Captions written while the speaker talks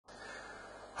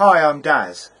Hi, I'm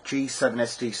Daz,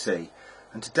 G7SDC,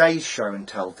 and today's show and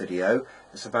tell video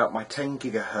is about my 10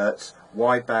 GHz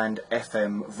wideband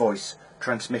FM voice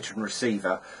transmitter and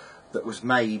receiver that was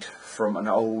made from an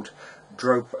old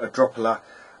Droppler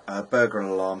burglar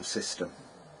alarm system.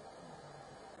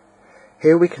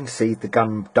 Here we can see the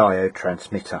Gunn Diodes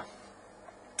transmitter.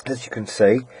 As you can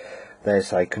see,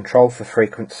 there's a control for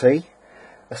frequency,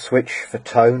 a switch for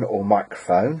tone or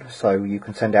microphone, so you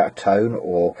can send out a tone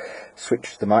or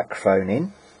switch the microphone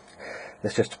in.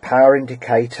 There's just a power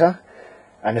indicator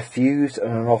and a fuse and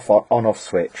an on-off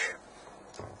switch.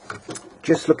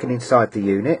 Just looking inside the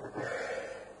unit,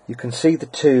 you can see the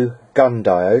two Gunn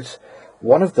diodes.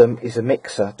 One of them is a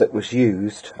mixer that was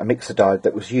used, a mixer diode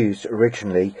that was used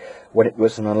originally when it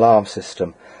was an alarm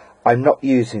system. I'm not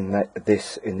using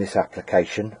this in this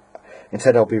application.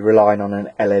 Instead, I'll be relying on an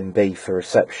LMB for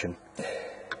reception.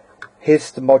 Here's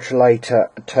the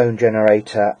modulator, tone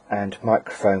generator and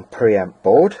microphone preamp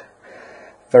board.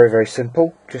 Very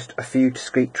simple, just a few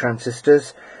discrete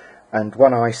transistors and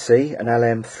one IC, an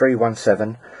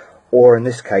LM317, or in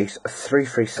this case a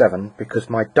 337, because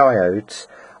my diodes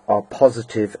are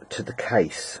positive to the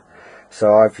case.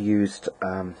 So I've used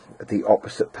the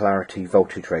opposite polarity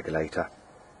voltage regulator.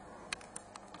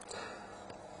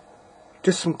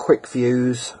 Just some quick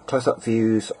views, close-up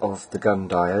views of the Gunn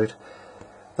diode.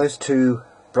 Those two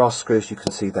brass screws you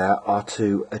can see there are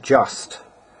to adjust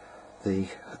the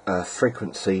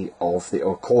frequency of the,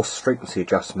 or coarse frequency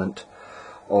adjustment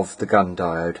of the Gunn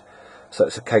diode. So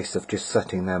it's a case of just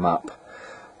setting them up.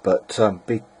 But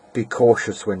be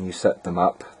cautious when you set them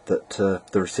up that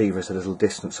the receiver is a little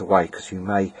distance away, because you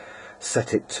may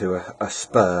set it to a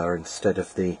spur instead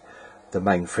of the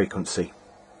main frequency.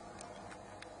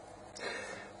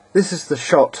 This is the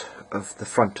shot of the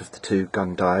front of the two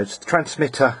Gunn diodes. The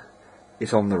transmitter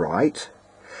is on the right,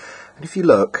 and if you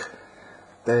look,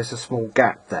 there's a small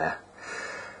gap there.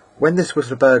 When this was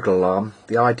a burglar alarm,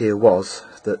 the idea was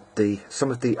that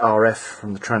some of the RF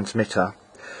from the transmitter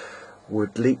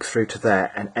would leak through to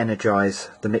there and energise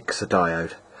the mixer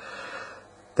diode.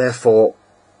 Therefore,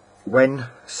 when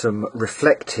some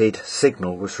reflected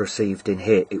signal was received in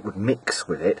here, it would mix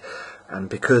with it, and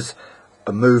because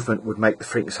a movement would make the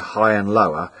frequency higher and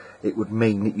lower, it would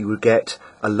mean that you would get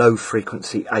a low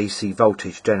frequency AC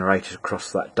voltage generated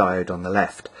across that diode on the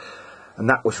left, and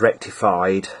that was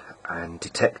rectified and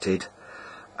detected,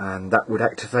 and that would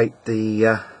activate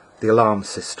the alarm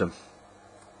system.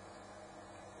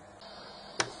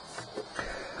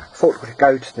 I thought we'd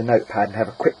go to the notepad and have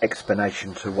a quick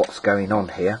explanation to what's going on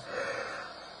here.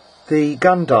 The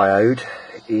Gunn diode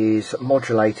is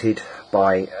modulated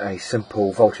by a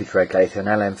simple voltage regulator, an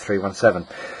LM317.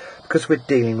 Because we're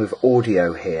dealing with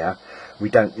audio here, we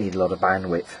don't need a lot of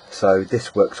bandwidth, so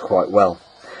this works quite well.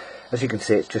 As you can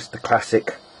see, it's just the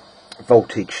classic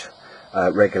voltage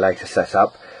regulator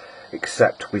setup,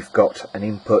 except we've got an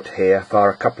input here via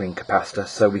a coupling capacitor,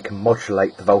 so we can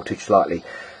modulate the voltage slightly.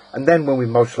 And then when we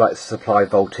modulate the supply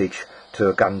voltage to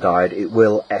a Gunn diode, it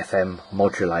will FM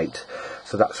modulate.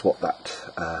 So that's what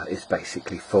that is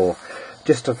basically for.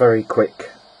 Just a very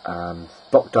quick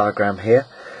block diagram here.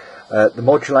 The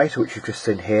modulator, which you've just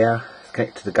seen here, is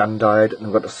connected to the Gunn diode, and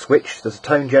we've got a switch. There's a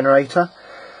tone generator,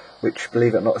 which,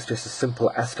 believe it or not, is just a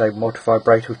simple acetape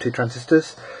multivibrator with two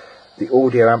transistors. The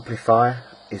audio amplifier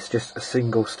is just a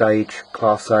single stage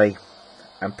Class A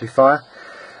amplifier,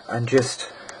 and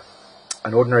just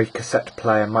an ordinary cassette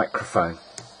player microphone.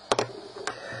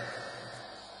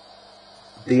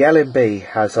 The LMB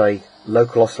has a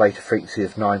local oscillator frequency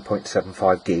of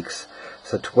 9.75 gigs,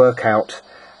 so to work out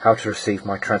how to receive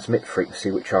my transmit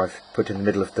frequency, which I've put in the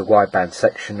middle of the wideband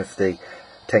section of the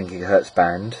 10 GHz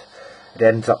band, it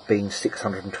ends up being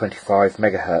 625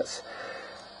 MHz.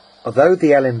 Although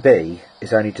the LMB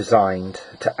is only designed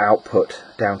to output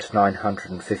down to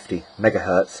 950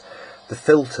 MHz, the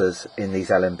filters in these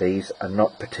LMBs are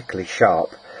not particularly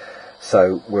sharp,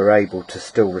 so we're able to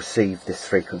still receive this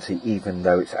frequency even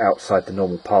though it's outside the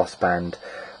normal pass band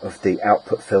of the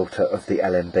output filter of the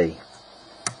LMB.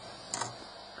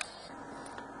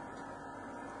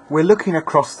 We're looking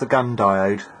across the Gunn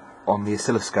diode on the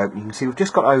oscilloscope, and you can see we've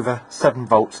just got over 7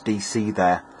 volts DC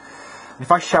there. And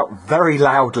if I shout very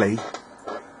loudly,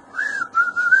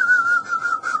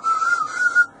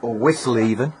 or whistle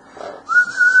even,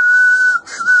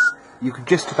 you can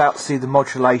just about see the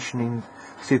modulation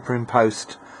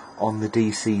superimposed on the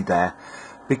DC there.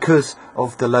 Because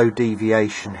of the low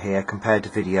deviation here compared to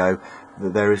video,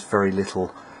 there is very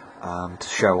little to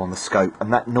show on the scope,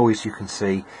 and that noise you can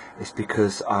see is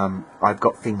because I've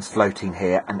got things floating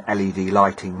here and LED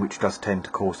lighting, which does tend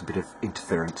to cause a bit of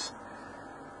interference.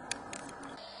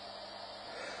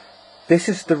 This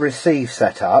is the receive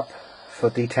setup for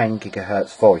the 10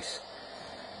 GHz voice.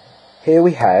 Here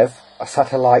we have a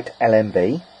satellite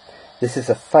LNB. This is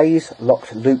a phase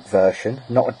locked loop version,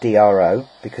 not a DRO,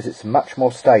 because it's much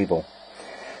more stable.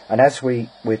 And as we're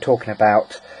talking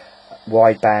about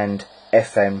wideband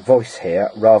FM voice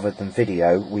here rather than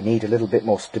video, we need a little bit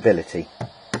more stability.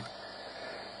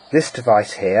 This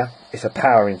device here is a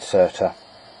power inserter.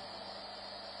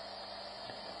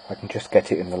 I can just get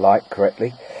it in the light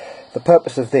correctly. The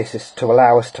purpose of this is to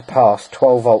allow us to pass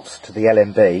 12 volts to the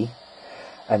LNB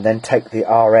and then take the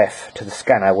RF to the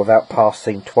scanner without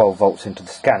passing 12 volts into the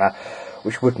scanner,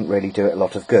 which wouldn't really do it a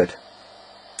lot of good.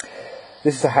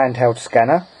 This is a handheld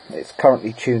scanner. It's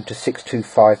currently tuned to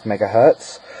 625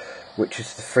 MHz, which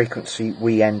is the frequency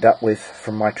we end up with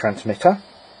from my transmitter.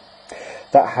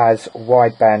 That has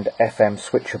wideband FM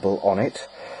switchable on it,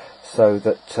 so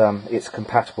that it's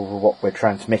compatible with what we're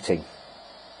transmitting.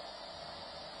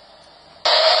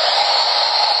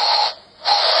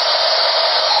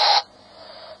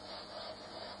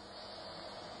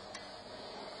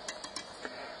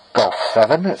 Golf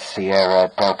 7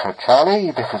 Sierra Delta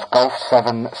Charlie. This is Golf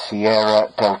 7 Sierra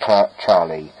Delta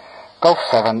Charlie. Golf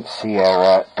 7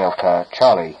 Sierra Delta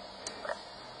Charlie.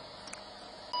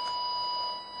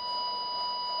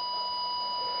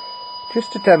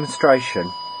 Just a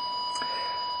demonstration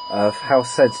of how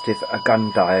sensitive a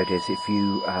Gunn diode is if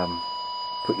you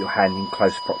put your hand in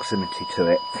close proximity to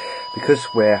it. Because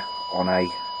we're on a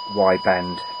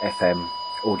wideband FM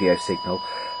audio signal,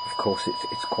 of course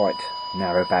it's quite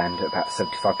narrow band at about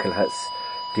 75 kHz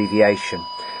deviation,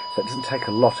 so it doesn't take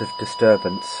a lot of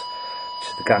disturbance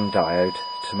to the Gunn diode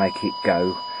to make it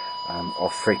go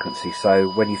off frequency. So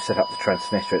when you've set up the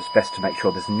transmitter, it's best to make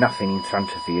sure there's nothing in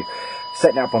front of you.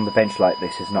 Setting it up on the bench like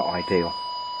this is not ideal.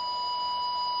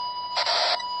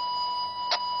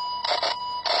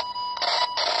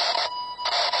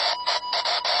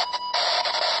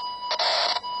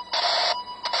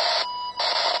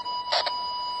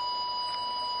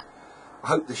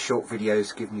 I hope this short video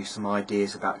has given you some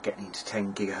ideas about getting into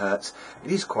 10 GHz.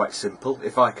 It is quite simple.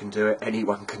 If I can do it,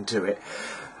 anyone can do it.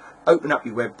 Open up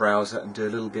your web browser and do a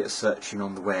little bit of searching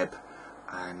on the web,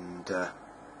 and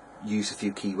use a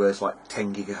few keywords like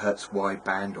 10 GHz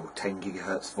wideband or 10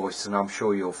 GHz voice, and I'm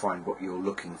sure you'll find what you're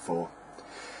looking for.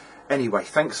 Anyway,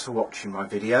 thanks for watching my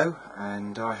video,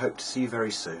 and I hope to see you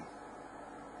very soon.